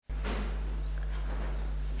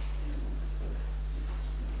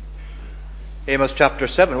Amos chapter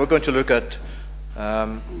 7. We're going to look at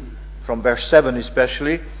from verse 7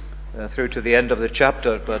 especially through to the end of the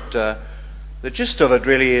chapter. But the gist of it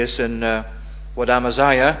really is in what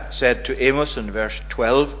Amaziah said to Amos in verse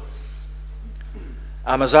 12.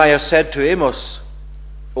 Amaziah said to Amos,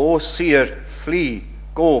 O seer, flee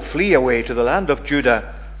away to the land of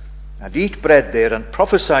Judah, and eat bread there, and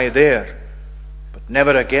prophesy there, but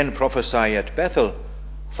never again prophesy at Bethel,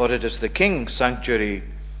 for it is the king's sanctuary,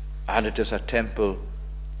 and it is a temple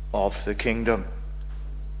of the kingdom.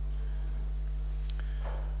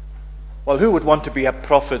 Well, who would want to be a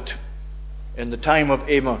prophet in the time of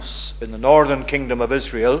Amos in the northern kingdom of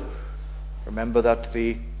Israel? Remember that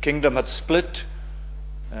the kingdom had split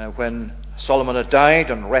when Solomon had died,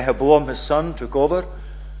 and Rehoboam his son took over.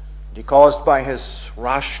 He caused by his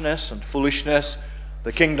rashness and foolishness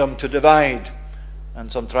the kingdom to divide, and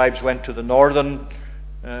some tribes went to the northern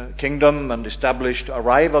kingdom and established a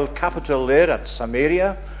rival capital there at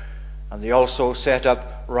Samaria, and they also set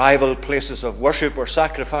up rival places of worship or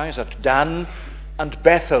sacrifice at Dan and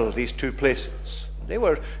Bethel, these two places. They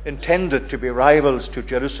were intended to be rivals to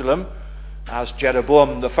Jerusalem, as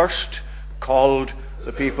Jeroboam the first called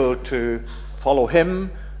the people to follow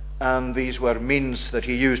him, and these were means that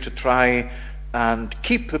he used to try and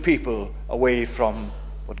keep the people away from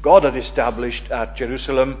what God had established at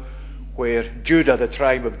Jerusalem, where Judah, the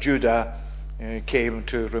tribe of Judah, came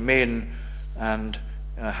to remain and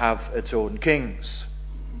have its own kings.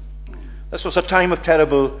 This was a time of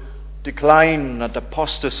terrible decline and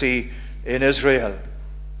apostasy in Israel.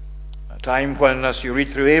 A time when, as you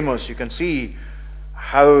read through Amos, you can see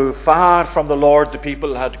how far from the Lord the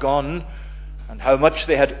people had gone, and how much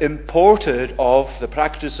they had imported of the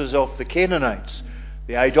practices of the Canaanites,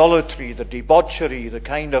 the idolatry, the debauchery, the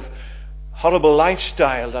kind of horrible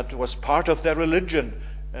lifestyle that was part of their religion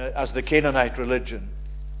as the Canaanite religion.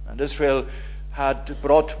 And Israel had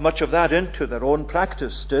brought much of that into their own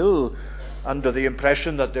practice, still under the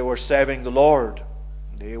impression that they were serving the Lord.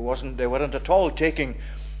 They weren't at all taking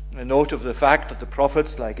note of the fact that the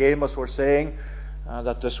prophets like Amos were saying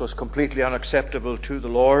that this was completely unacceptable to the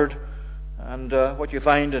Lord. And what you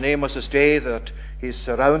find in Amos' day, that he's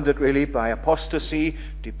surrounded really by apostasy,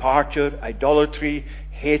 departure, idolatry,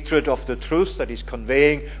 hatred of the truth that he's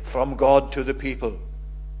conveying from God to the people.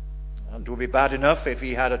 And it would be bad enough if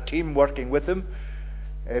he had a team working with him,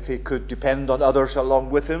 if he could depend on others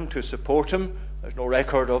along with him to support him. There's no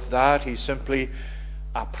record of that. He's simply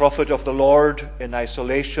a prophet of the Lord in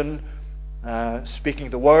isolation,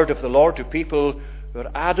 speaking the word of the Lord to people who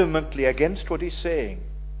are adamantly against what he's saying.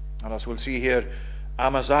 And as we'll see here,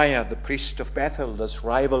 Amaziah, the priest of Bethel, this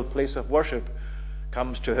rival place of worship,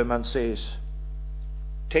 comes to him and says,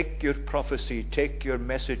 take your prophecy, take your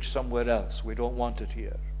message somewhere else. We don't want it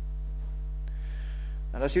here.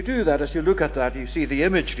 And as you do that, as you look at that, you see the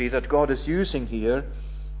imagery that God is using here,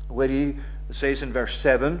 where he says in verse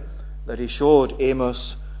 7 that he showed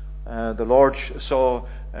Amos, he saw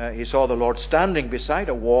the Lord standing beside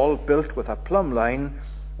a wall built with a plumb line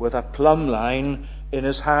in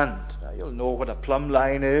his hand. Now, you'll know what a plumb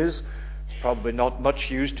line is. It's probably not much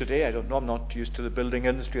used today. I don't know. I'm not used to the building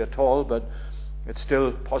industry at all, but it's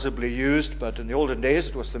still possibly used. But in the olden days,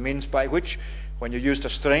 it was the means by which, when you used a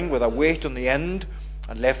string with a weight on the end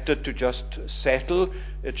and left it to just settle,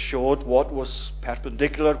 it showed what was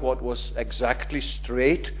perpendicular, what was exactly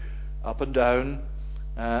straight up and down,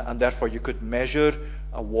 and therefore you could measure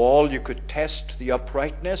a wall. You could test the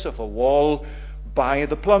uprightness of a wall by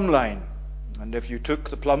the plumb line. And if you took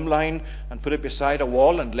the plumb line and put it beside a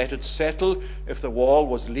wall and let it settle, if the wall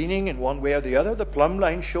was leaning in one way or the other, the plumb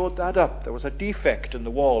line showed that up. There was a defect in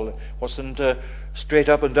the wall. It wasn't straight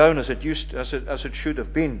up and down as it should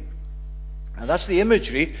have been. And that's the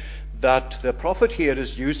imagery that the prophet here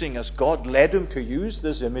is using, as God led him to use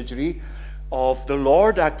this imagery of the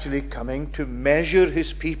Lord actually coming to measure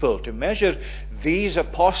his people, to measure these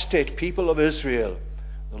apostate people of Israel.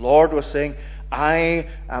 The Lord was saying, I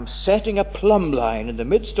am setting a plumb line in the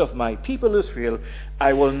midst of my people Israel.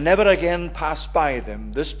 I will never again pass by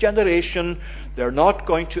them. This generation, they're not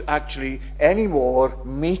going to actually anymore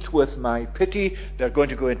meet with my pity. They're going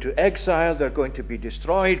to go into exile. They're going to be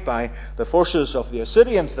destroyed by the forces of the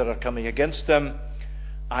Assyrians that are coming against them.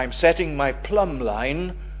 I'm setting my plumb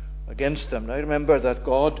line against them. Now remember that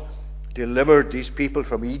God delivered these people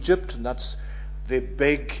from Egypt, and that's the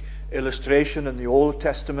big illustration in the Old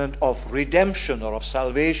Testament of redemption or of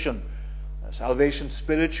salvation. Salvation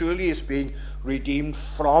spiritually is being redeemed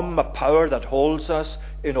from a power that holds us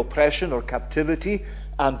in oppression or captivity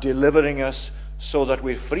and delivering us so that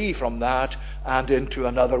we're free from that and into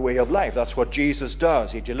another way of life. That's what Jesus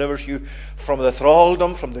does. He delivers you from the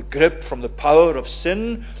thraldom, from the grip, from the power of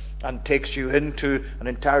sin, and takes you into an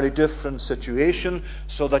entirely different situation,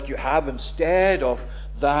 so that you have, instead of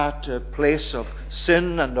that place of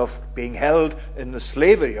sin and of being held in the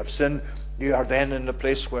slavery of sin, you are then in the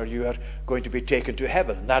place where you are going to be taken to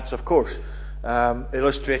heaven. And that's, of course,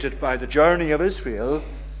 illustrated by the journey of Israel.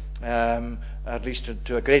 At least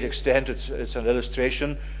to a great extent, it's an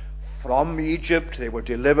illustration. From Egypt, they were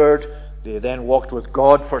delivered. They then walked with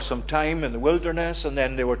God for some time in the wilderness, and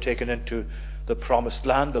then they were taken into the promised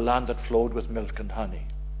land, the land that flowed with milk and honey.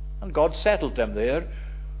 And God settled them there,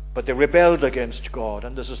 but they rebelled against God,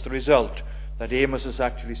 and this is the result that Amos is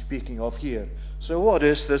actually speaking of here. So what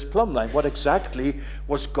is this plumb line? What exactly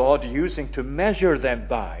was God using to measure them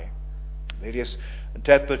by? Various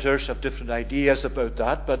interpreters have different ideas about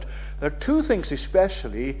that, but there are two things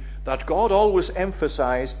especially that God always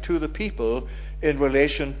emphasized to the people in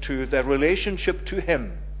relation to their relationship to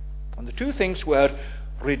Him. And the two things were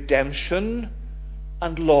redemption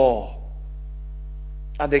and law.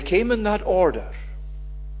 And they came in that order.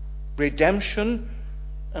 Redemption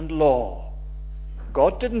and law.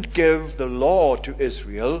 God didn't give the law to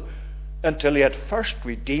Israel until He had first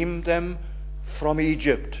redeemed them from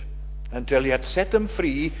Egypt, until He had set them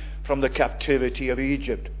free from the captivity of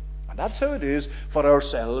Egypt. And that's how it is for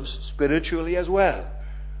ourselves spiritually as well.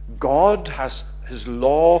 God has His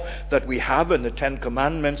law that we have in the Ten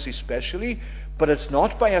Commandments especially, but it's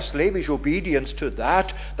not by a slavish obedience to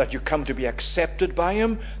that you come to be accepted by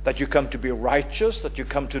Him, that you come to be righteous, that you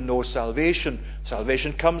come to know salvation.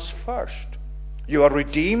 Salvation comes first. You are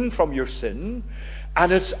redeemed from your sin,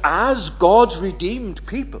 and it's as God's redeemed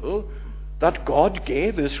people that God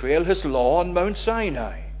gave Israel His law on Mount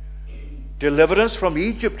Sinai. Deliverance from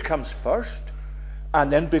Egypt comes first,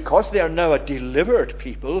 and then because they are now a delivered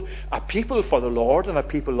people, a people for the Lord and a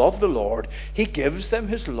people of the Lord, He gives them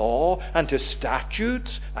His law and His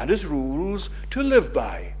statutes and His rules to live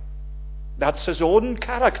by. That's His own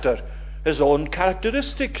character, His own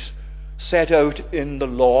characteristics set out in the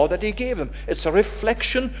law that He gave them. It's a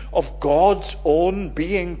reflection of God's own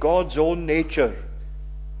being, God's own nature.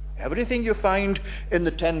 Everything you find in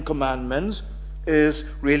the Ten Commandments is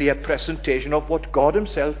really a presentation of what God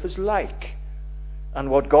Himself is like.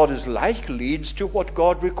 And what God is like leads to what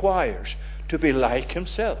God requires, to be like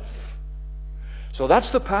Himself. So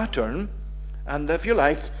that's the pattern. And if you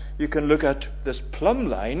like, you can look at this plumb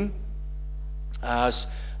line as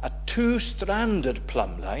a two-stranded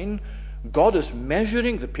plumb line. God is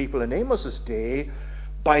measuring the people in Amos's day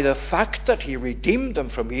by the fact that He redeemed them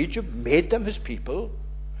from Egypt, made them His people,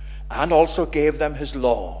 and also gave them His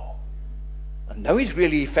law. And now He's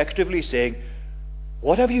really effectively saying,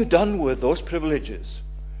 what have you done with those privileges?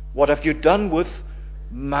 What have you done with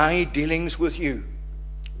my dealings with you?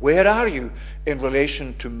 Where are you in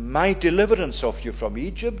relation to my deliverance of you from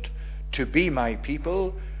Egypt to be my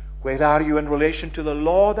people? Where are you in relation to the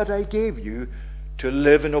law that I gave you to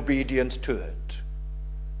live in obedience to it?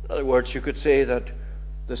 In other words, you could say that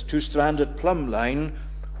this two-stranded plumb line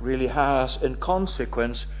really has, in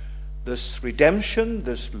consequence, this redemption,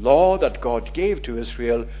 this law that God gave to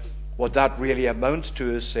Israel. What that really amounts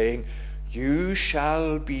to is saying, you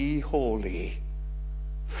shall be holy,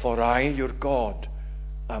 for I, your God,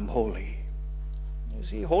 am holy. You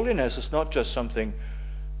see, holiness is not just something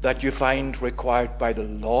that you find required by the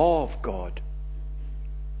law of God.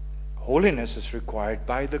 Holiness is required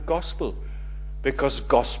by the gospel, because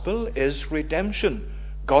gospel is redemption.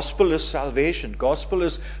 Gospel is salvation. Gospel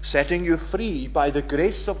is setting you free by the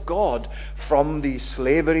grace of God from the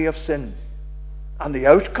slavery of sin. And the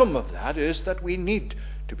outcome of that is that we need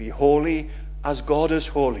to be holy as God is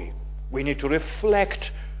holy. We need to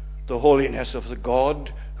reflect the holiness of the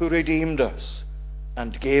God who redeemed us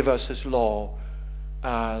and gave us His law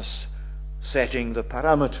as setting the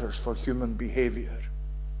parameters for human behavior.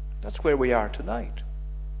 That's where we are tonight.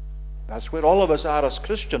 That's where all of us are as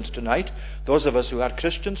Christians tonight. Those of us who are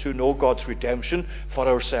Christians, who know God's redemption for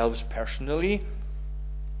ourselves personally.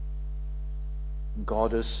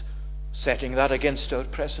 God is setting that against our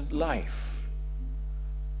present life.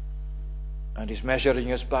 And He's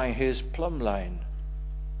measuring us by His plumb line.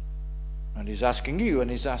 And He's asking you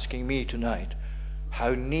and He's asking me tonight, how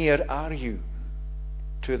near are you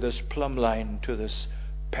to this plumb line, to this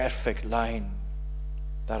perfect line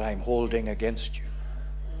that I'm holding against you?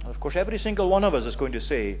 And of course, every single one of us is going to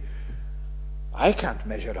say, I can't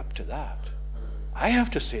measure up to that. I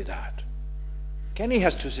have to say that. Kenny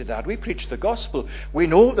has to say that. We preach the gospel. We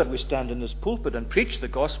know that we stand in this pulpit and preach the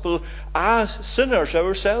gospel as sinners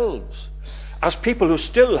ourselves. as people who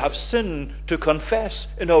still have sin to confess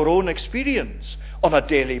in our own experience on a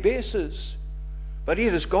daily basis. But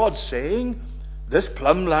here is God saying, this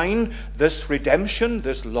plumb line, this redemption,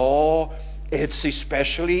 this law, it's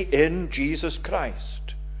especially in Jesus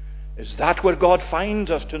Christ. Is that where God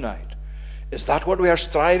finds us tonight? Is that what we are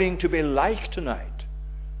striving to be like tonight?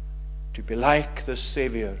 To be like the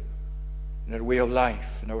Saviour in our way of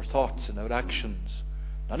life, in our thoughts, in our actions.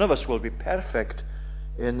 None of us will be perfect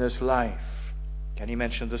in this life. Kenny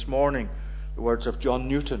mentioned this morning the words of John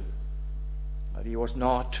Newton, that he was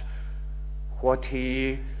not what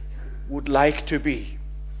he would like to be.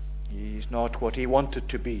 He's not what he wanted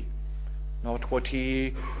to be, not what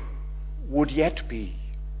he would yet be,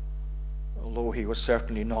 although he was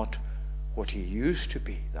certainly not what he used to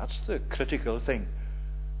be. That's the critical thing.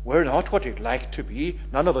 We're not what he'd like to be.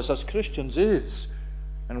 None of us as Christians is.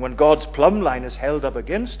 And when God's plumb line is held up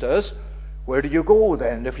against us, where do you go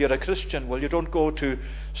then if you're a Christian? Well, you don't go to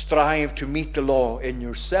strive to meet the law in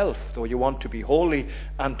yourself, though you want to be holy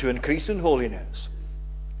and to increase in holiness.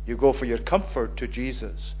 You go for your comfort to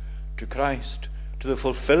Jesus, to Christ, to the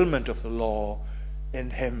fulfillment of the law in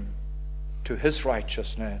Him, to His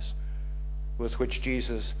righteousness, with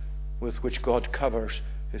which God covers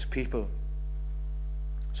His people.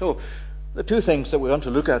 So, the two things that we want to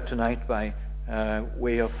look at tonight by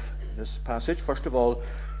way of this passage. First of all,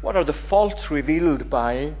 what are the faults revealed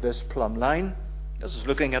by this plumb line? This is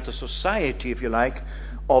looking at the society, if you like,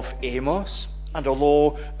 of Amos. And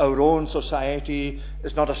although our own society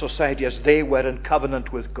is not a society as they were in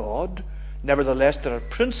covenant with God, nevertheless there are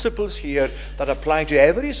principles here that apply to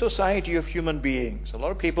every society of human beings. A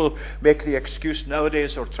lot of people make the excuse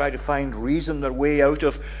nowadays, or try to find reason their way out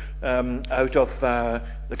of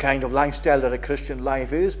the kind of lifestyle that a Christian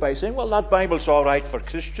life is, by saying, well, that Bible's all right for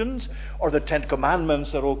Christians, or the Ten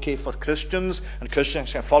Commandments are okay for Christians, and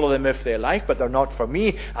Christians can follow them if they like, but they're not for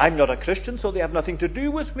me. I'm not a Christian, so they have nothing to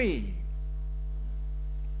do with me.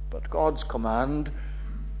 But God's command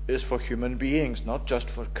is for human beings, not just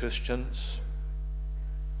for Christians.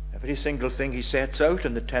 Every single thing He sets out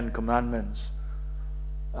in the Ten Commandments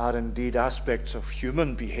are indeed aspects of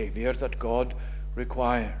human behavior that God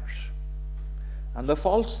requires. And the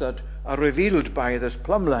faults that are revealed by this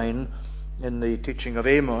plumb line in the teaching of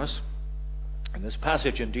Amos, in this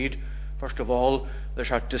passage indeed, first of all,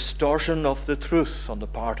 there's a distortion of the truth on the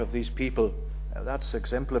part of these people. Now, that's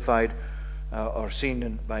exemplified or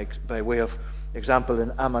seen by way of example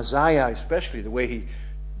in Amaziah, especially the way he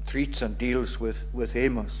treats and deals with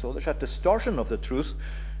Amos. So there's a distortion of the truth.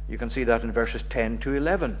 You can see that in verses 10 to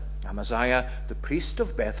 11. Amaziah, the priest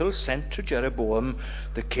of Bethel, sent to Jeroboam,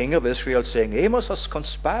 the king of Israel, saying, Amos has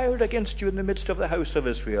conspired against you in the midst of the house of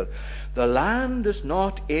Israel. The land is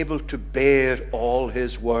not able to bear all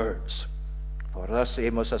his words. For thus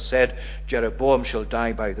Amos has said, Jeroboam shall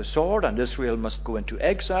die by the sword, and Israel must go into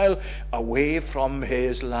exile away from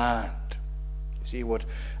his land. You see, what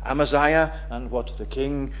Amaziah and what the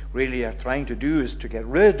king really are trying to do is to get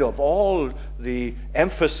rid of all the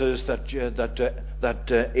emphasis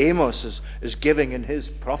that Amos is giving in his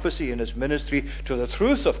prophecy, in his ministry, to the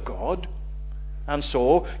truth of God. And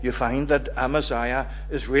so you find that Amaziah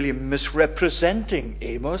is really misrepresenting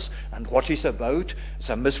Amos and what he's about. It's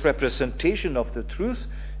a misrepresentation of the truth.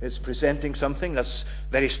 It's presenting something that's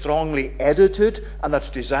very strongly edited and that's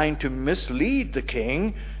designed to mislead the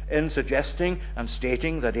king in suggesting and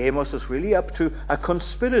stating that Amos is really up to a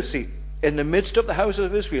conspiracy in the midst of the house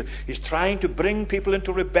of Israel. He's trying to bring people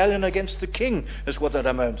into rebellion against the king, is what that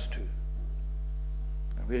amounts to.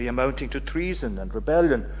 Really amounting to treason and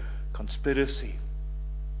rebellion, conspiracy.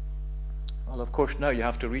 Well, of course, now you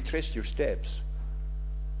have to retrace your steps.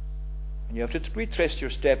 And you have to retrace your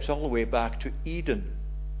steps all the way back to Eden,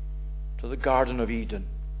 to the Garden of Eden.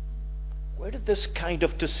 Where did this kind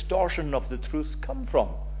of distortion of the truth come from?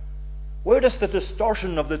 Where does the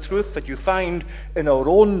distortion of the truth that you find in our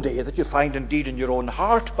own day, that you find indeed in your own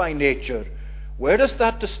heart by nature, where does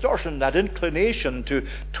that distortion, that inclination to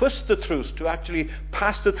twist the truth, to actually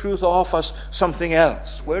pass the truth off as something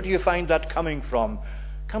else, where do you find that coming from?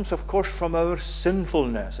 It comes, of course, from our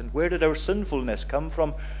sinfulness. And where did our sinfulness come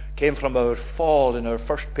from? It came from our fall in our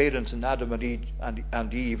first parents, in Adam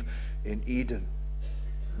and Eve in Eden.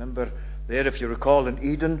 Remember there, if you recall, in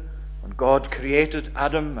Eden, when God created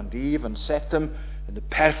Adam and Eve and set them in the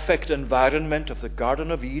perfect environment of the Garden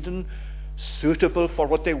of Eden, suitable for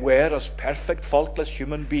what they were as perfect, faultless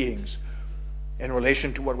human beings. In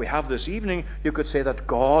relation to what we have this evening, you could say that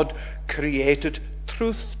God created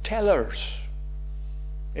truth-tellers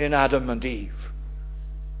in Adam and Eve.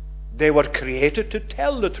 They were created to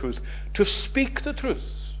tell the truth, to speak the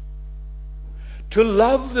truth, to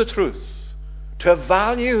love the truth, to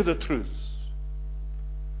value the truth.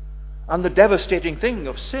 And the devastating thing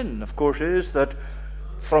of sin, of course, is that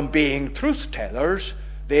from being truth-tellers,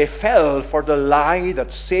 they fell for the lie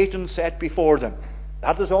that Satan set before them.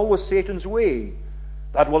 That is always Satan's way.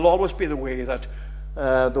 That will always be the way that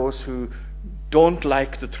those who don't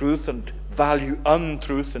like the truth and value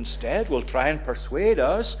untruth instead will try and persuade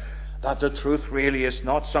us that the truth really is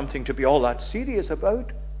not something to be all that serious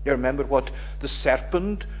about. You remember what the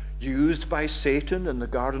serpent used by Satan in the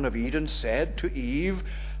Garden of Eden said to Eve?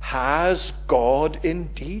 Has God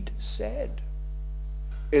indeed said?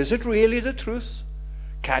 Is it really the truth?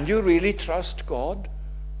 Can you really trust God?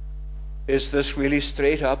 Is this really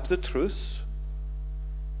straight up the truth?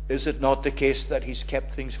 Is it not the case that He's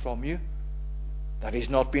kept things from you? That He's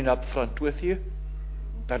not been upfront with you?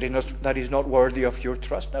 That He's not worthy of your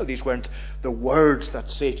trust? Now, these weren't the words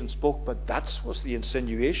that Satan spoke, but that was the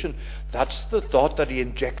insinuation. That's the thought that he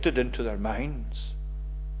injected into their minds.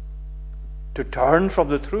 To turn from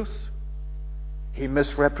the truth. He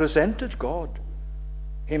misrepresented God.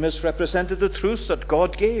 He misrepresented the truth that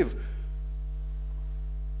God gave.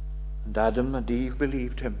 And Adam and Eve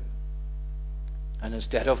believed him. And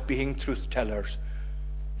instead of being truth-tellers,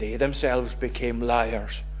 they themselves became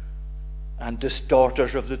liars and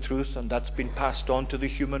distorters of the truth, and that's been passed on to the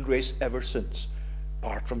human race ever since,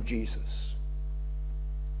 apart from Jesus.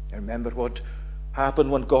 You remember what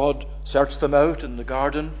happened when God searched them out in the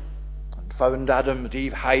garden and found Adam and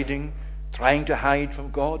Eve hiding, trying to hide from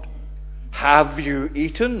God? Have you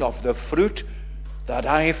eaten of the fruit that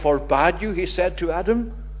I forbade you, he said to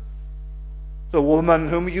Adam. The woman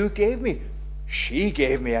whom you gave me, she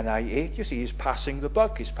gave me and I ate. You see, he's passing the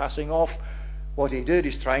buck. He's passing off what he did.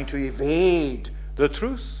 He's trying to evade the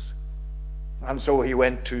truth. And so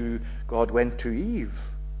God went to Eve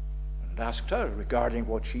and asked her regarding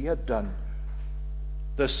what she had done.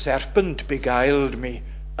 The serpent beguiled me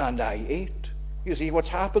and I ate. You see what's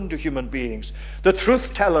happened to human beings. The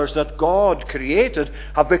truth tellers that God created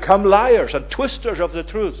have become liars and twisters of the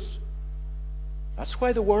truth. That's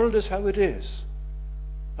why the world is how it is.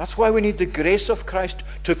 That's why we need the grace of Christ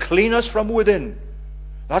to clean us from within.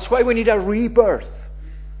 That's why we need a rebirth.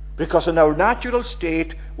 Because in our natural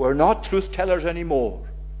state, we're not truth tellers anymore.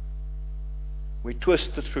 We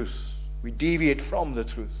twist the truth. We deviate from the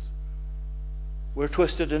truth. We're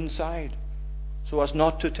twisted inside so as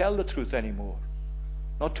not to tell the truth anymore.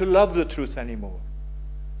 Not to love the truth anymore.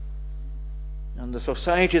 And the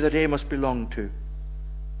society that Amos belonged to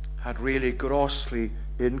had really grossly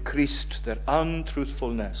increased their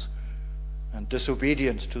untruthfulness and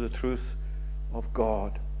disobedience to the truth of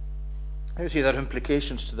God. You see, there are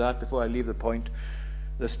implications to that before I leave the point,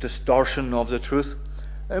 this distortion of the truth.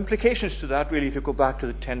 Implications to that, really, if you go back to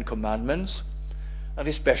the Ten Commandments, and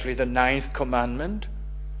especially the 9th commandment,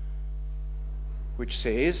 which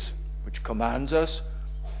commands us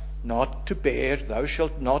thou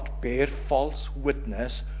shalt not bear false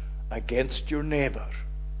witness against your neighbor.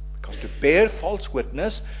 Because to bear false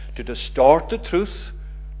witness, to distort the truth,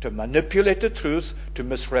 to manipulate the truth, to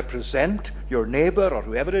misrepresent your neighbor or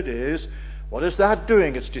whoever it is, what is that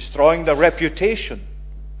doing? It's destroying their reputation.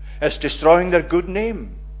 It's destroying their good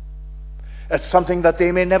name. It's something that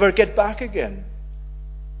they may never get back again.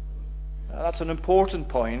 Now, that's an important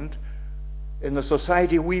point in the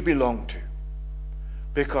society we belong to.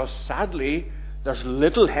 Because sadly, there's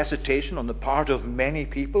little hesitation on the part of many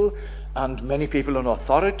people, and many people in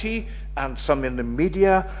authority, and some in the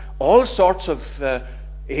media, all sorts of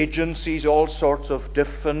agencies, all sorts of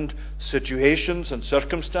different situations and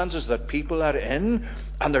circumstances that people are in,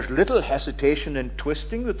 and there's little hesitation in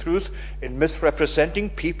twisting the truth, in misrepresenting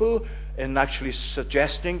people, in actually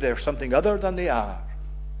suggesting they're something other than they are.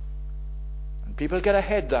 And people get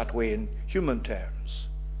ahead that way in human terms.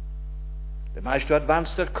 They manage to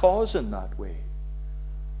advance their cause in that way,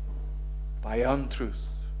 by untruth.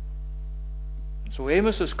 And so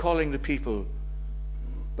Amos is calling the people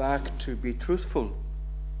back to be truthful,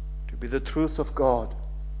 to be the truth of God.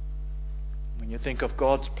 When you think of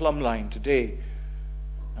God's plumb line today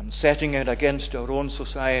and setting it against our own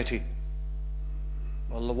society,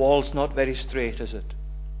 well, the wall's not very straight, is it?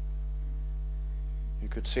 You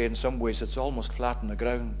could say in some ways it's almost flat on the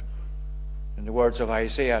ground. In the words of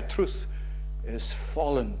Isaiah, truth is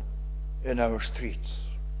fallen in our streets.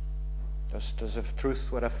 Just as if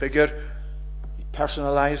truth were a figure, he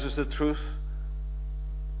personalizes the truth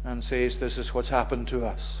and says, this is what's happened to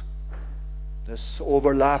us. This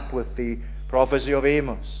overlap with the prophecy of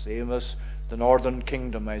Amos. Amos, the northern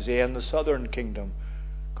kingdom, Isaiah in the southern kingdom,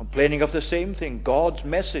 complaining of the same thing, God's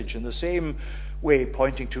message in the same way,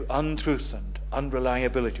 pointing to untruth and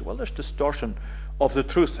unreliability. Well, there's distortion of the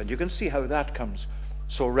truth. And you can see how that comes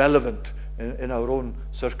so relevant in our own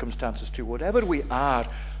circumstances too. Whatever we are,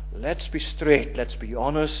 let's be straight, let's be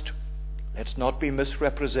honest, let's not be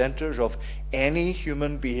misrepresenters of any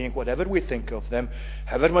human being, whatever we think of them,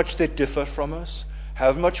 however much they differ from us,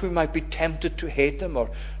 however much we might be tempted to hate them or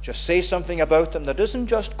just say something about them that isn't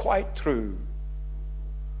just quite true.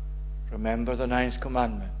 Remember the 9th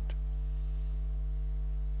commandment.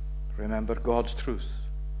 Remember God's truth.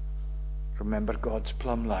 Remember God's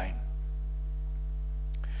plumb line.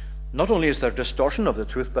 Not only is there distortion of the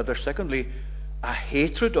truth, but there's secondly a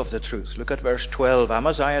hatred of the truth. Look at verse 12.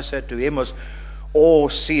 Amaziah said to Amos, O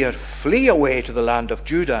seer, flee away to the land of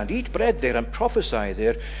Judah, and eat bread there, and prophesy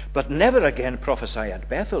there, but never again prophesy at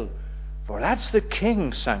Bethel, for that's the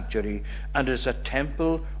king's sanctuary, and is a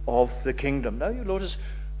temple of the kingdom. Now you notice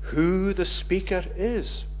who the speaker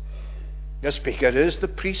is. The speaker is the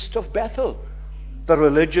priest of Bethel, the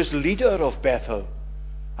religious leader of Bethel.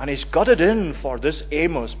 And he's got it in for this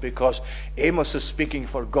Amos, because Amos is speaking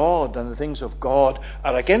for God, and the things of God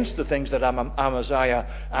are against the things that Amaziah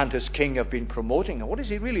and his king have been promoting. And what is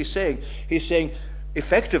he really saying? He's saying,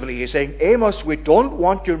 Amos, we don't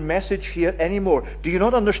want your message here anymore. Do you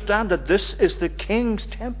not understand that this is the king's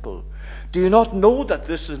temple? Do you not know that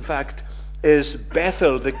this, in fact, is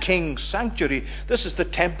Bethel, the king's sanctuary? This is the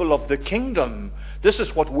temple of the kingdom. This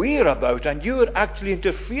is what we're about, and you're actually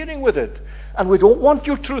interfering with it. And we don't want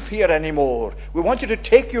your truth here anymore. We want you to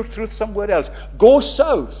take your truth somewhere else. Go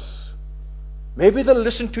south. Maybe they'll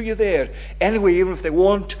listen to you there. Anyway, even if they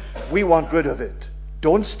won't, we want rid of it.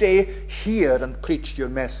 Don't stay here and preach your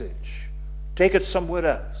message. Take it somewhere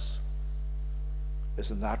else.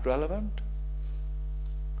 Isn't that relevant?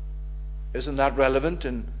 Isn't that relevant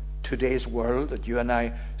in today's world that you and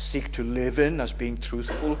I seek to live in as being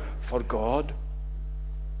truthful for God?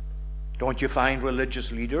 Don't you find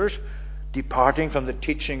religious leaders departing from the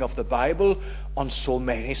teaching of the Bible on so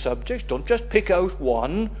many subjects? Don't just pick out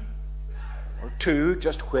one or two,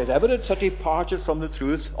 just wherever it's a departure from the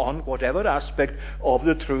truth on whatever aspect of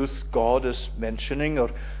the truth God is mentioning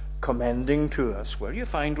or commending to us. Where you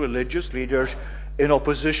find religious leaders in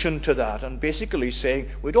opposition to that and basically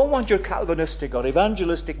saying, we don't want your Calvinistic or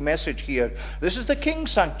evangelistic message here. This is the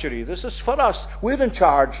king's sanctuary. This is for us. We're in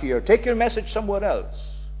charge here. Take your message somewhere else.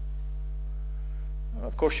 And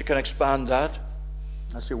of course, you can expand that,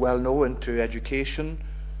 as you well know, into education,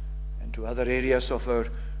 into other areas of our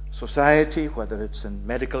society, whether it's in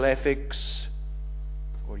medical ethics,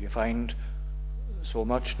 where you find so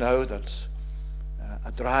much now that's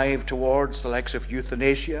a drive towards the likes of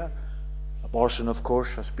euthanasia. Abortion, of course,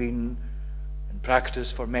 has been in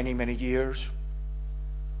practice for many, many years.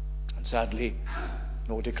 And sadly,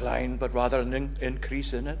 no decline, but rather an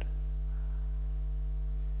increase in it.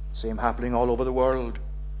 Same happening all over the world.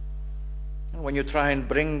 And when you try and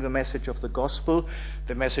bring the message of the gospel,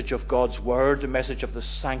 the message of God's word, the message of the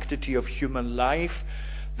sanctity of human life,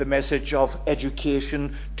 the message of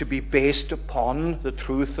education to be based upon the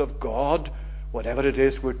truth of God, whatever it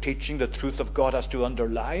is we're teaching, the truth of God has to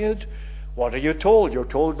underlie it. What are you told? You're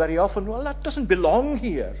told very often, well, that doesn't belong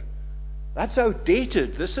here. That's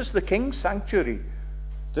outdated. This is the king's sanctuary.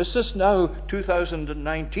 This is now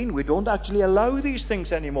 2019. We don't actually allow these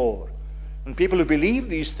things anymore. And people who believe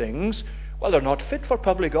these things, well, they're not fit for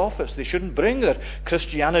public office. They shouldn't bring their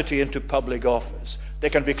Christianity into public office. They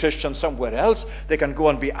can be Christian somewhere else. They can go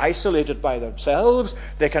and be isolated by themselves.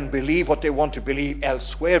 They can believe what they want to believe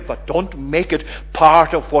elsewhere, but don't make it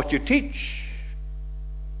part of what you teach.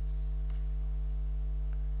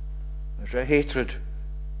 There's a hatred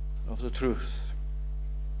of the truth.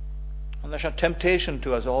 And there's a temptation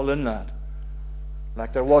to us all in that.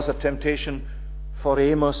 Like there was a temptation for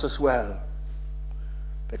Amos as well.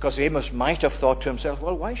 Because Amos might have thought to himself,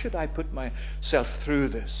 well, why should I put myself through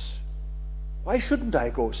this? Why shouldn't I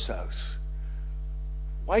go south?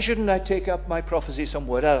 Why shouldn't I take up my prophecy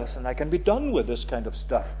somewhere else and I can be done with this kind of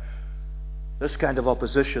stuff? This kind of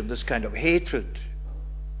opposition, this kind of hatred.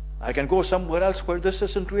 I can go somewhere else where this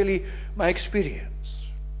isn't really my experience.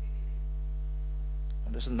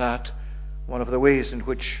 And isn't that one of the ways in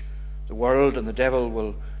which the world and the devil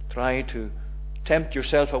will try to tempt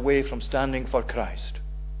yourself away from standing for Christ?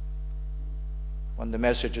 When the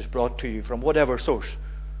message is brought to you from whatever source,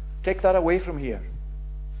 take that away from here.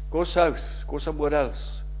 Go south. Go somewhere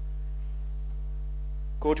else.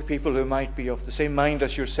 Go to people who might be of the same mind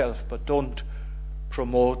as yourself, but don't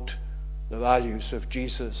promote the values of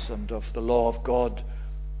Jesus and of the law of God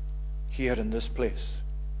here in this place.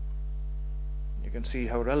 You can see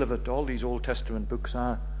how relevant all these Old Testament books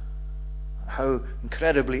are, how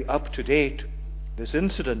incredibly up to date this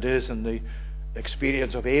incident is in the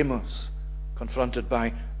experience of Amos confronted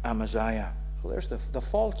by Amaziah. So there's the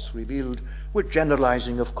faults revealed. We're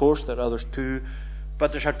generalizing, of course, there are others too,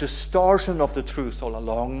 but there's a distortion of the truth all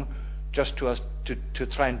along, just to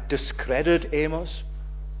try and discredit Amos,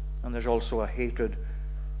 and there's also a hatred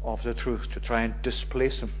of the truth to try and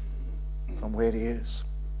displace him from where he is.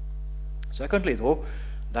 Secondly, though,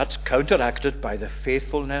 that's counteracted by the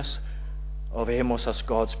faithfulness of Amos as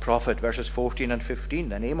God's prophet. Verses 14 and 15.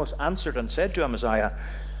 Then Amos answered and said to Amaziah,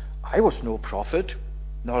 I was no prophet,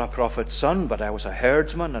 nor a prophet's son, but I was a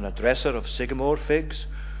herdsman and a dresser of sycamore figs.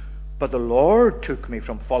 But the Lord took me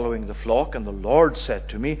from following the flock, and the Lord said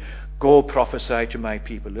to me, Go prophesy to my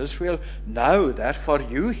people Israel. Now therefore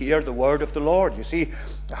you hear the word of the Lord. You see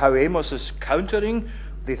how Amos is countering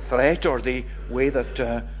the threat or the way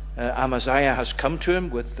that Amaziah has come to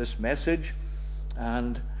him with this message.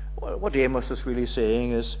 And what Amos is really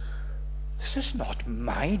saying is, this is not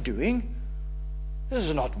my doing. This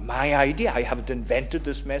is not my idea. I haven't invented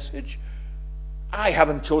this message. I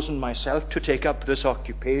haven't chosen myself to take up this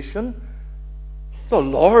occupation. The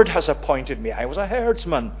Lord has appointed me. I was a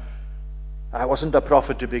herdsman. I wasn't a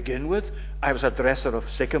prophet to begin with. I was a dresser of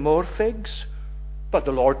sycamore figs. But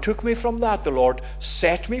the Lord took me from that. The Lord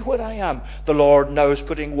set me where I am. The Lord now is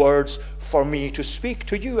putting words for me to speak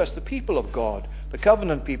to you as the people of God, the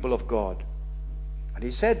covenant people of God. And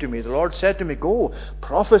he said to me, the Lord said to me, Go,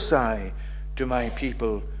 prophesy to my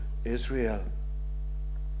people Israel.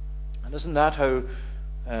 And isn't that how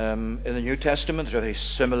in the New Testament there's a very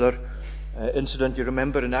similar incident you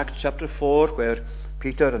remember in Acts chapter 4, where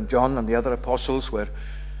Peter and John and the other apostles were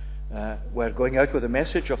going out with a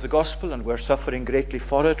message of the gospel and were suffering greatly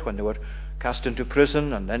for it when they were cast into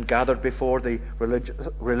prison and then gathered before the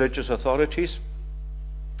religious authorities.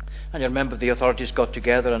 And you remember the authorities got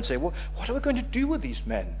together and said, well, what are we going to do with these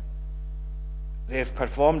men? They have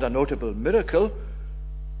performed a notable miracle,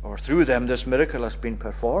 or through them this miracle has been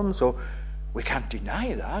performed, so we can't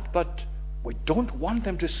deny that, but we don't want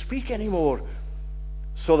them to speak anymore.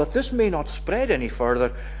 So that this may not spread any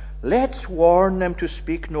further, let's warn them to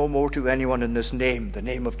speak no more to anyone in this name, the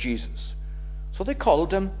name of Jesus. So they called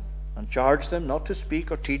them and charged them not to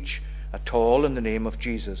speak or teach at all in the name of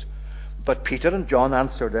Jesus. But Peter and John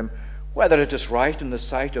answered them, whether it is right in the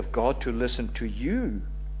sight of God to listen to you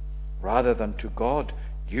rather than to God,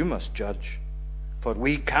 you must judge. For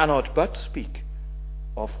we cannot but speak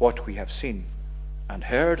of what we have seen and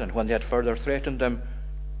heard. And when they had further threatened them,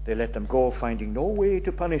 they let them go, finding no way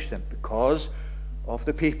to punish them because of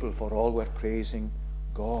the people, for all were praising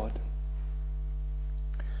God.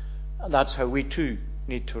 And that's how we too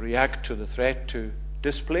need to react to the threat to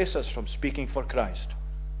displace us from speaking for Christ.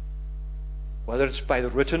 Whether it's by the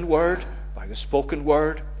written word, by the spoken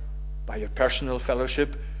word, by your personal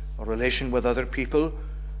fellowship or relation with other people,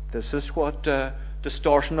 this is what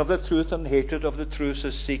distortion of the truth and hatred of the truth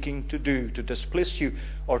is seeking to do, to displace you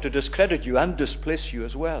or to discredit you and displace you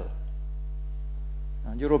as well.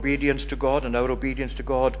 And your obedience to God and our obedience to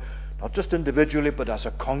God, not just individually but as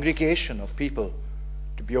a congregation of people,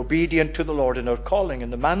 to be obedient to the Lord in our calling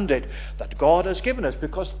and the mandate that God has given us,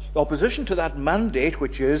 because the opposition to that mandate,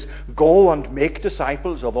 which is go and make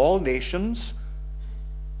disciples of all nations,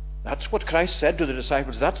 that's what Christ said to the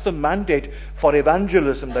disciples. That's the mandate for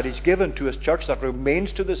evangelism that He's given to His church that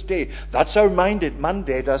remains to this day. That's our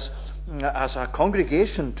mandate as a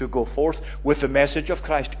congregation to go forth with the message of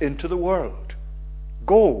Christ into the world.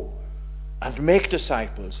 Go and make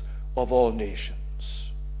disciples of all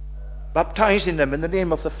nations, baptizing them in the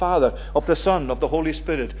name of the Father, of the Son, of the Holy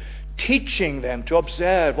Spirit, teaching them to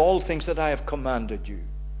observe all things that I have commanded you.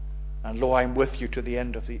 And lo, I am with you to the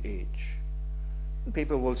end of the age. And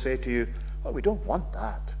people will say to you, well, we don't want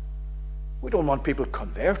that. We don't want people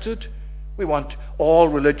converted. We want all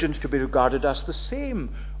religions to be regarded as the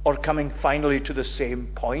same, or coming finally to the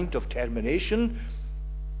same point of termination.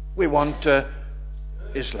 We want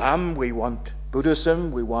Islam, we want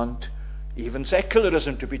Buddhism, we want even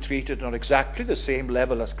secularism to be treated on exactly the same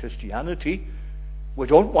level as Christianity. We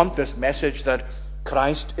don't want this message that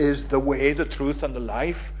Christ is the way, the truth, and the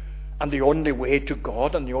life, and the only way to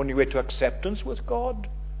God, and the only way to acceptance with God.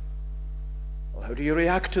 Well, how do you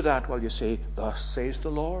react to that? Well, you say, thus says the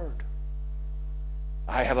Lord.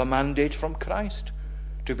 I have a mandate from Christ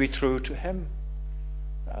to be true to Him.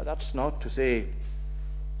 That's not to say,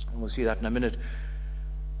 and we'll see that in a minute,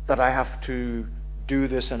 that I have to do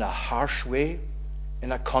this in a harsh way,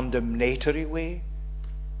 in a condemnatory way,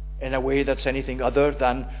 in a way that's anything other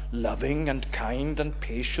than loving and kind and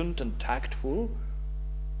patient and tactful.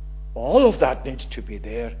 All of that needs to be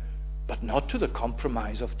there, but not to the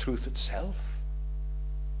compromise of truth itself.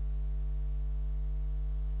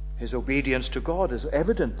 His obedience to God is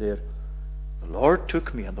evident there. The Lord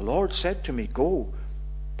took me, and the Lord said to me, Go,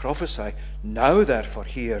 prophesy. Now therefore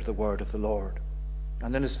hear the word of the Lord.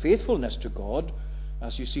 And then his faithfulness to God,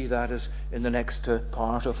 as you see that is in the next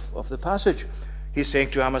part of the passage. He's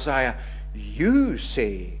saying to Amaziah, You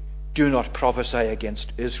say, do not prophesy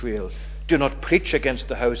against Israel. Do not preach against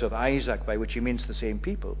the house of Isaac, by which he means the same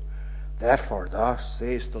people. Therefore thus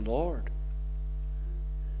says the Lord.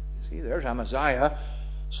 See, there's Amaziah,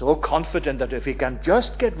 so confident that if he can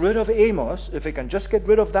just get rid of Amos, if he can just get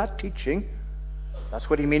rid of that teaching, that's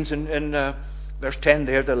what he means in verse 10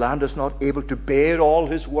 there, the land is not able to bear all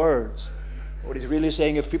his words. What he's really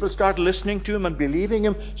saying, if people start listening to him and believing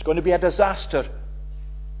him, it's going to be a disaster.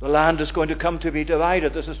 The land is going to come to be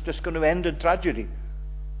divided. This is just going to end in tragedy.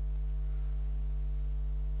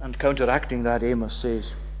 And counteracting that, Amos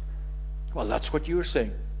says, well, that's what you're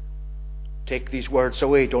saying. Take these words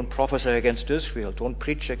away. Don't prophesy against Israel. Don't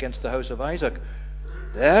preach against the house of Isaac.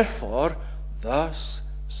 Therefore, thus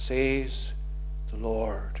says the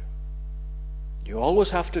Lord. You always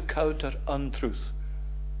have to counter untruth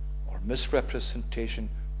or misrepresentation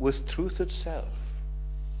with truth itself.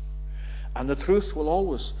 And the truth will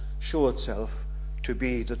always show itself to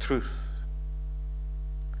be the truth.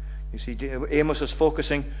 You see, Amos is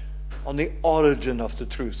focusing on the origin of the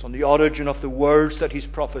truth, on the origin of the words that he's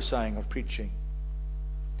prophesying or preaching.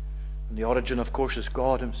 And the origin, of course, is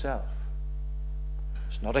God himself.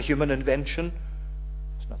 It's not a human invention.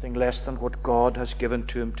 It's nothing less than what God has given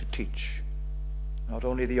to him to teach. Not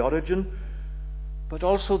only the origin, but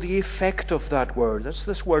also the effect of that word. That's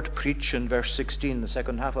this word preach in verse 16, the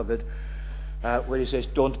second half of it, where he says,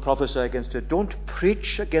 don't prophesy against it. Don't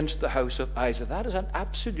preach against the house of Isaac. That is an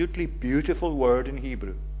absolutely beautiful word in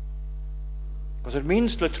Hebrew. Because it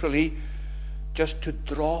means literally just to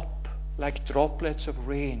drop like droplets of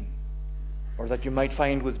rain, or that you might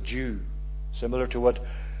find with dew, similar to what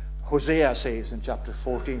Hosea says in chapter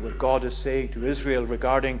 14, where God is saying to Israel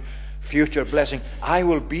regarding future blessing, I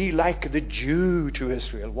will be like the dew to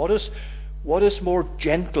Israel. What is more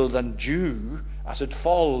gentle than dew as it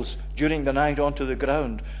falls during the night onto the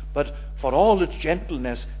ground? But for all its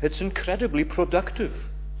gentleness, it's incredibly productive.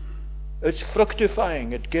 It's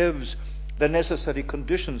fructifying. It gives the necessary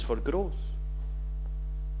conditions for growth.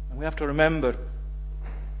 And we have to remember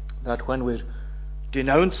that when we're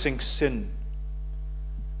denouncing sin,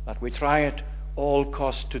 that we try at all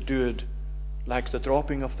costs to do it like the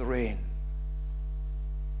dropping of the rain,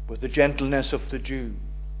 with the gentleness of the dew,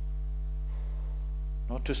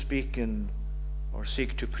 not to speak in or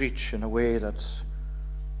seek to preach in a way that's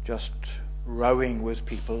just rowing with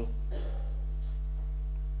people,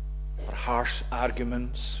 or harsh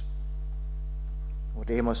arguments. What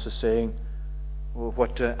Amos is saying, or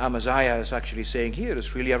what Amaziah is actually saying here,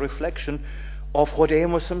 is really a reflection of what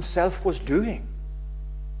Amos himself was doing.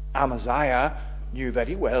 Amaziah knew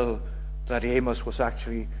very well that Amos was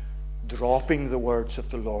actually dropping the words of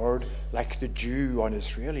the Lord like the dew on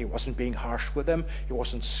Israel. He wasn't being harsh with them. He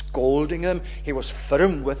wasn't scolding them. He was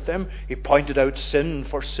firm with them. He pointed out sin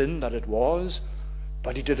for sin that it was.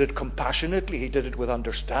 But he did it compassionately. He did it with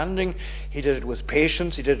understanding. He did it with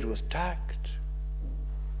patience. He did it with tact.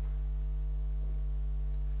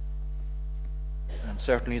 And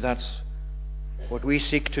certainly that's what we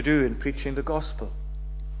seek to do in preaching the gospel.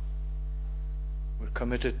 We're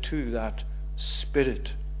committed to that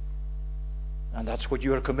spirit. And that's what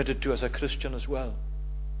you are committed to as a Christian as well.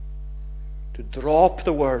 To drop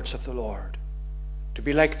the words of the Lord. To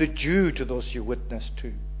be like the dew to those you witness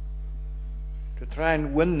to. To try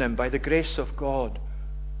and win them by the grace of God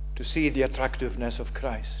to see the attractiveness of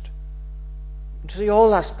Christ. And to see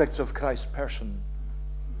all aspects of Christ's person.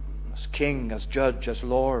 As King, as Judge, as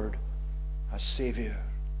Lord, as Saviour.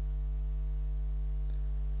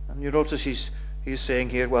 And you notice he's saying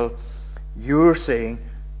here, well, you're saying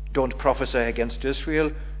don't prophesy against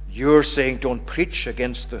Israel. You're saying don't preach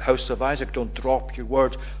against the house of Isaac. Don't drop your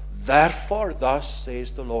words. Therefore, thus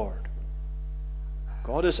says the Lord.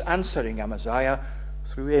 God is answering Amaziah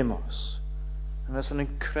through Amos. And that's an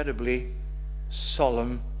incredibly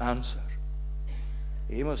solemn answer.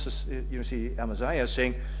 Amos is, you see, Amaziah is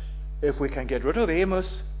saying, if we can get rid of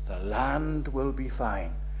Amos, the land will be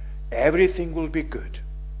fine. Everything will be good.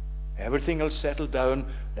 Everything will settle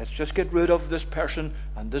down. Let's just get rid of this person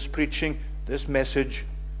and this preaching, this message,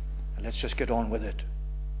 and let's just get on with it.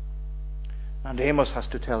 And Amos has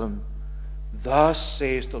to tell him, thus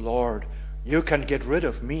says the Lord, you can get rid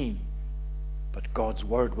of me, but God's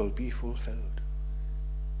word will be fulfilled.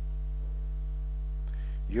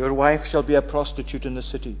 Your wife shall be a prostitute in the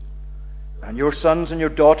city, and your sons and your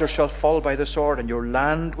daughters shall fall by the sword, and your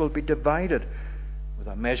land will be divided with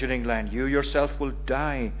a measuring line. You yourself will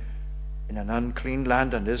die in an unclean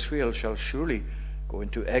land, and Israel shall surely go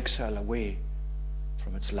into exile away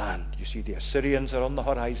from its land. You see, the Assyrians are on the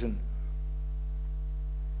horizon.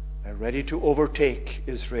 They're ready to overtake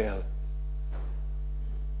Israel.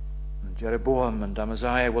 And Jeroboam and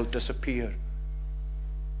Amaziah will disappear,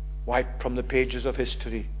 wiped from the pages of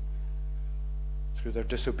history through their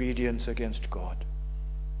disobedience against God.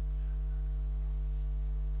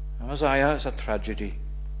 Amaziah is a tragedy.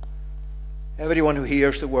 Everyone who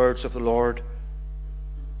hears the words of the Lord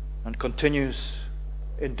and continues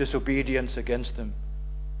in disobedience against them,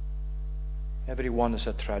 every one is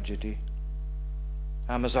a tragedy.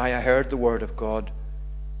 Amaziah heard the word of God.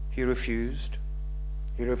 He refused.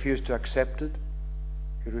 He refused to accept it.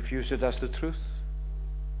 He refused it as the truth.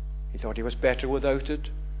 He thought he was better without it,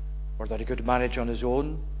 or that he could manage on his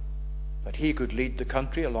own, that he could lead the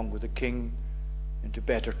country along with the king into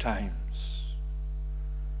better times.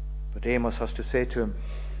 But Amos has to say to him,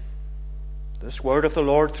 this word of the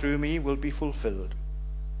Lord through me will be fulfilled.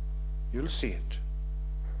 You'll see it.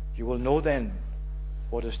 You will know then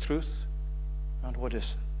what is truth and what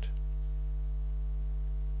isn't.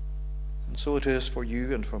 And so it is for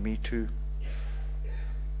you and for me too.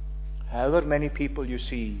 However many people you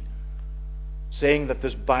see saying that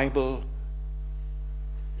this Bible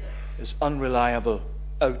is unreliable,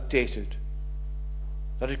 outdated,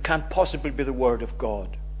 that it can't possibly be the Word of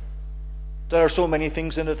God. There are so many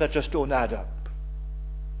things in it that just don't add up.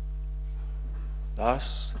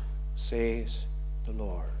 Thus says the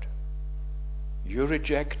Lord. You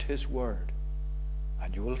reject His Word,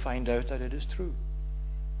 and you will find out that it is true.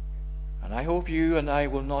 And I hope you and I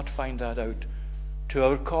will not find that out to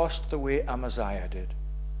our cost the way Amaziah did.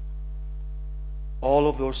 All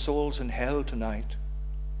of those souls in hell tonight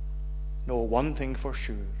know one thing for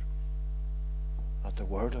sure, that the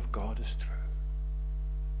Word of God is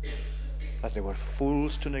true. That they were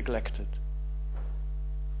fools to neglect it.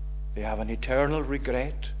 They have an eternal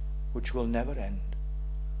regret which will never end,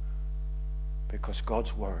 because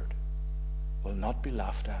God's Word will not be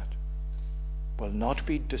laughed at, will not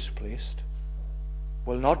be displaced,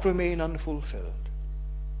 will not remain unfulfilled.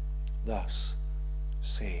 Thus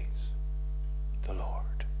says the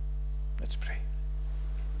Lord. Let's pray.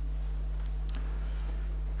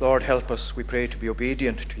 Lord, help us, we pray, to be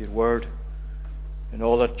obedient to your word in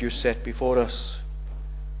all that you set before us,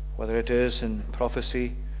 whether it is in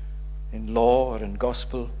prophecy, in law, or in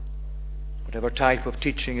gospel. Whatever type of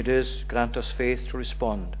teaching it is, grant us faith to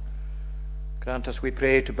respond. Grant us, we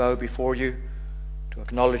pray, to bow before you, to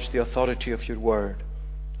acknowledge the authority of your word,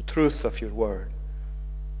 the truth of your word.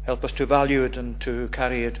 Help us to value it and to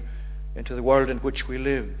carry it into the world in which we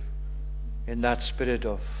live, in that spirit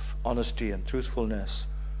of honesty and truthfulness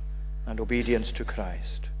and obedience to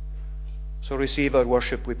Christ. So receive our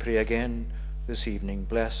worship, we pray, again this evening.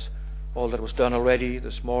 Bless all that was done already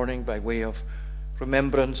this morning by way of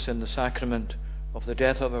remembrance in the sacrament of the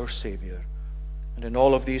death of our Saviour. And in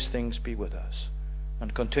all of these things be with us,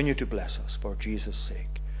 and continue to bless us for Jesus'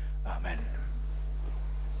 sake. Amen.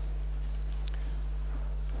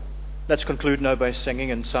 Let's conclude now by singing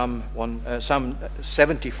in Psalm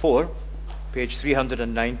 74, page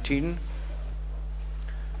 319.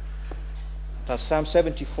 That's Psalm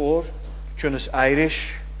 74, tune is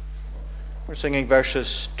Irish. We're singing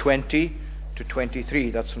verses 20 to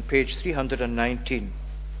 23. That's on page 319.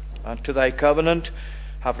 And to thy covenant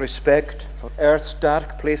have respect, for earth's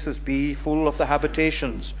dark places be full of the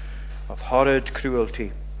habitations of horrid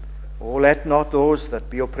cruelty. O let not those that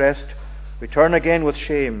be oppressed return again with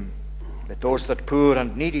shame. Let those that poor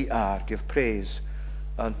and needy are give praise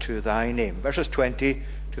unto thy name. Verses 20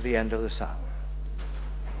 to the end of the psalm.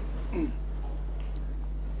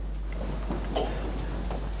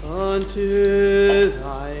 Unto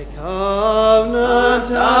thy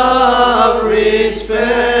covenant of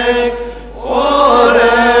respect, for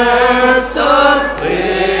earth's dark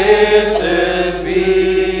places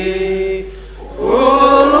be full of the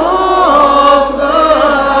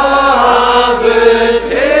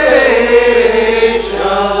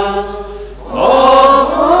habitations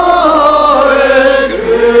of horrid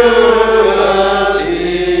cruelty. O let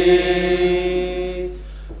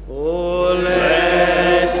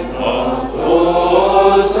not those that be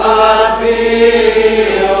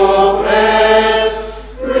oppressed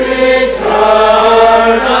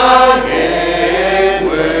return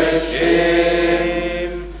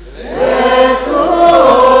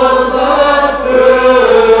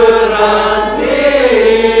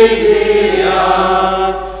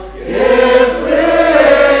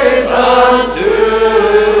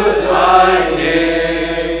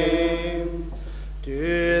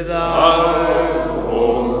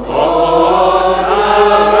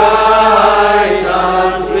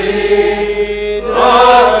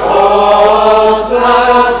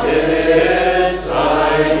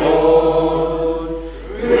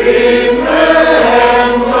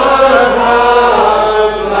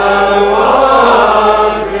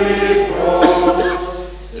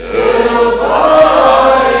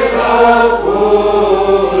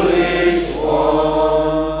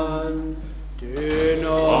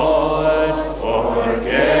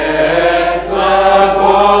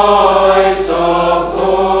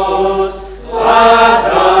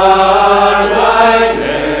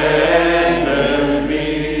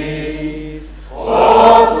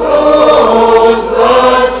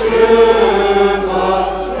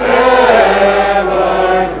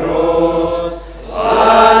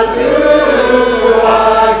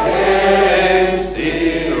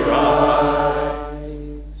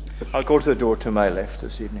To the door to my left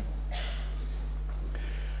this evening.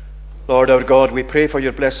 Lord our God, we pray for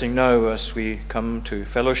your blessing now as we come to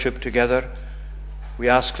fellowship together. We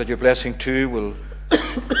ask that your blessing too will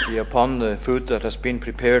be upon the food that has been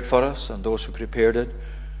prepared for us and those who prepared it.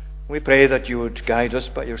 We pray that you would guide us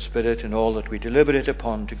by your Spirit in all that we deliberate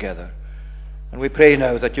upon together. And we pray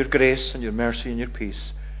now that your grace and your mercy and your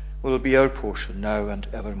peace will be our portion now and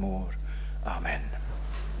evermore. Amen.